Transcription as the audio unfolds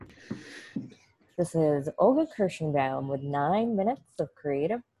This is Olga Kirschenbaum with 9 Minutes of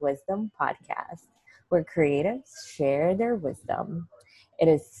Creative Wisdom podcast, where creatives share their wisdom. It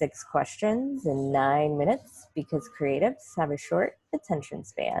is 6 questions in 9 minutes because creatives have a short attention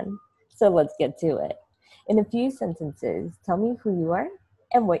span. So let's get to it. In a few sentences, tell me who you are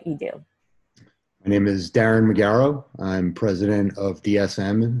and what you do. My name is Darren McGarrow. I'm president of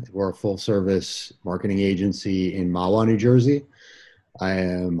DSM. We're a full-service marketing agency in Mahwah, New Jersey. I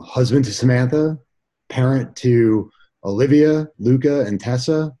am husband to Samantha, parent to Olivia, Luca, and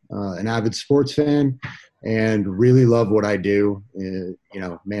Tessa, an avid sports fan, and really love what I do,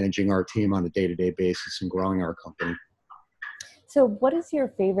 managing our team on a day-to-day basis and growing our company. So what is your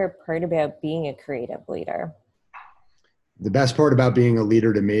favorite part about being a creative leader? The best part about being a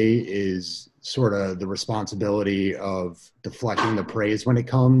leader to me is sort of the responsibility of deflecting the praise when it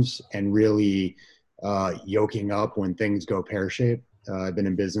comes and really yoking up when things go pear-shaped. I've been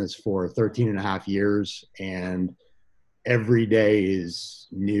in business for 13 and a half years, and every day is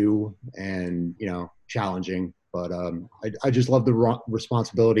new and, challenging. But I just love the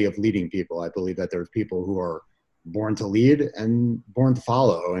responsibility of leading people. I believe that there's people who are born to lead and born to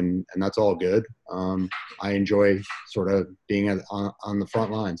follow, and that's all good. I enjoy sort of being on the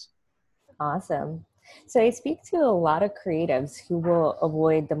front lines. Awesome. So I speak to a lot of creatives who will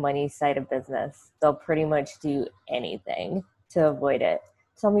avoid the money side of business. They'll pretty much do anything to avoid it.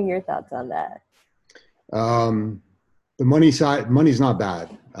 Tell me your thoughts on that. The money side, money's not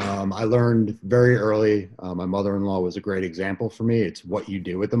bad. I learned very early. My mother-in-law was a great example for me. It's what you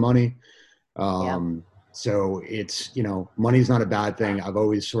do with the money. So it's, money's not a bad thing. I've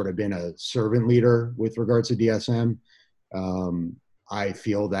always sort of been a servant leader with regards to DSM. I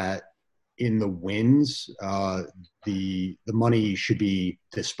feel that in the wins, the money should be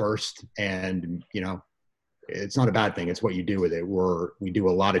dispersed, and, it's not a bad thing. It's what you do with it. We do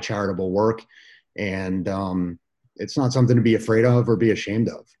a lot of charitable work, and it's not something to be afraid of or be ashamed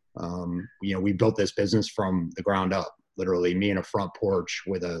of. We built this business from the ground up, literally me in a front porch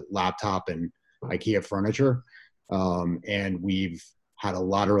with a laptop and IKEA furniture. And we've had a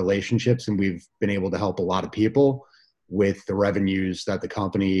lot of relationships, and we've been able to help a lot of people with the revenues that the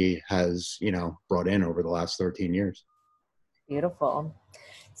company has, brought in over the last 13 years. Beautiful.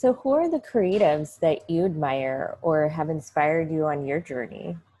 So who are the creatives that you admire or have inspired you on your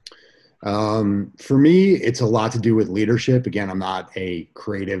journey? For me, it's a lot to do with leadership. Again, I'm not a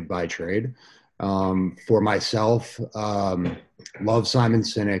creative by trade. For myself, love Simon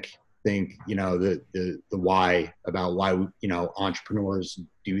Sinek. Think, the why about why, entrepreneurs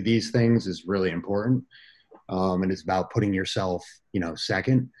do these things is really important. And it's about putting yourself,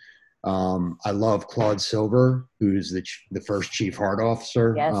 second. I love Claude Silver, who's the first chief heart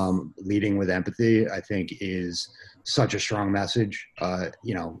officer. Yes. Leading with empathy, I think, is such a strong message.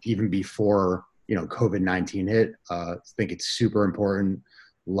 Even before, COVID-19 hit, I think it's super important.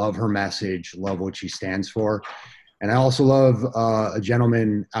 Love her message, love what she stands for. And I also love a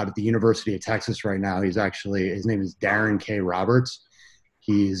gentleman out at the University of Texas right now. His name is Darren K. Roberts.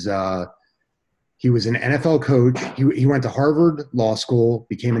 He was an NFL coach. He went to Harvard Law School,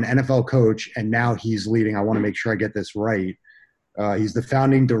 became an NFL coach, and now he's leading. I want to make sure I get this right. He's the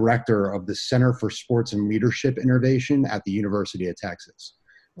founding director of the Center for Sports and Leadership Innovation at the University of Texas.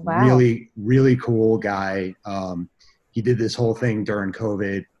 Wow. Really, really cool guy. He did this whole thing during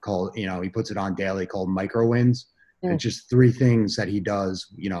COVID called, he puts it on daily, called Micro Wins. And it's just 3 things that he does,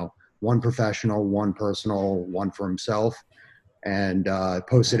 one professional, one personal, one for himself, and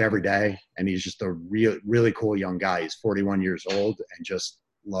posts it every day. And he's just a really cool young guy. He's 41 years old, and just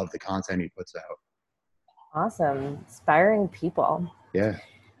love the content he puts out. Awesome. Inspiring people. Yeah.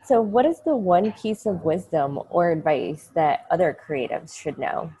 So what is the one piece of wisdom or advice that other creatives should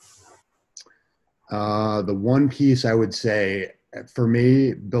know? The one piece I would say, for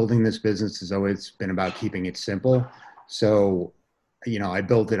me, building this business has always been about keeping it simple. So, I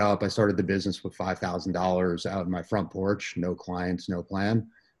built it up. I started the business with $5,000 out in my front porch, no clients, no plan.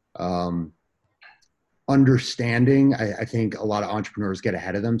 Understanding, I think a lot of entrepreneurs get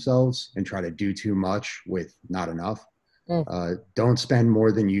ahead of themselves and try to do too much with not enough. Don't spend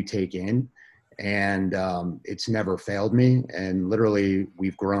more than you take in. And it's never failed me. And literally,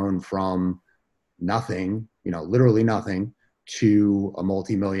 we've grown from nothing, literally nothing, to a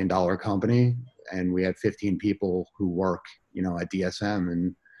multi-million-dollar company. And we have 15 people who work, at DSM.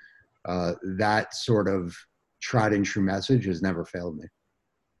 And that sort of tried and true message has never failed me.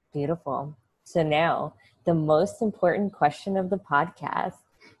 Beautiful. So now, the most important question of the podcast.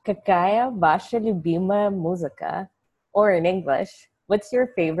 Какая ваша любимая музыка? Or in English, what's your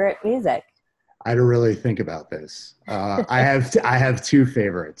favorite music? I had to really think about this. I have two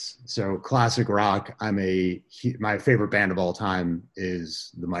favorites. So classic rock. My favorite band of all time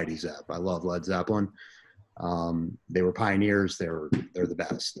is the Mighty Zepp. I love Led Zeppelin. They were pioneers. They're the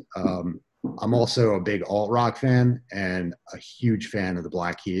best. I'm also a big alt rock fan and a huge fan of the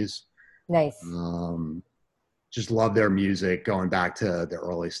Black Keys. Nice. Um, just love their music going back to the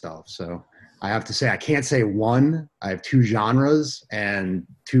early stuff. So I have to say, I can't say one. I have two genres and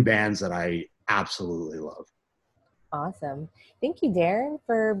two bands that I absolutely love. Awesome. Thank you, Darren,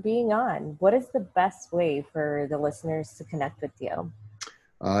 for being on. What is the best way for the listeners to connect with you?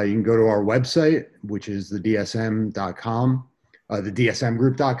 You can go to our website, which is thedsm.com,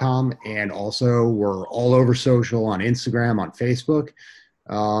 thedsmgroup.com. And also, we're all over social on Instagram, on Facebook,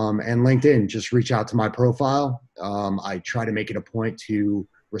 and LinkedIn. Just reach out to my profile. I try to make it a point to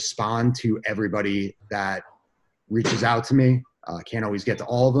respond to everybody that reaches out to me. I can't always get to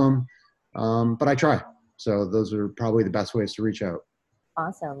all of them, but I try. So those are probably the best ways to reach out.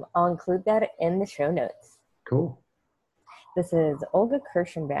 Awesome. I'll include that in the show notes. Cool. This is Olga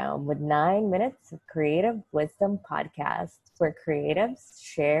Kirschenbaum with 9 Minutes of Creative Wisdom Podcast, where creatives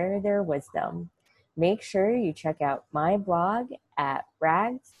share their wisdom. Make sure you check out my blog at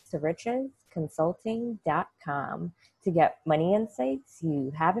ragstorichesconsulting.com to get money insights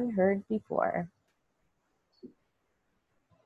you haven't heard before.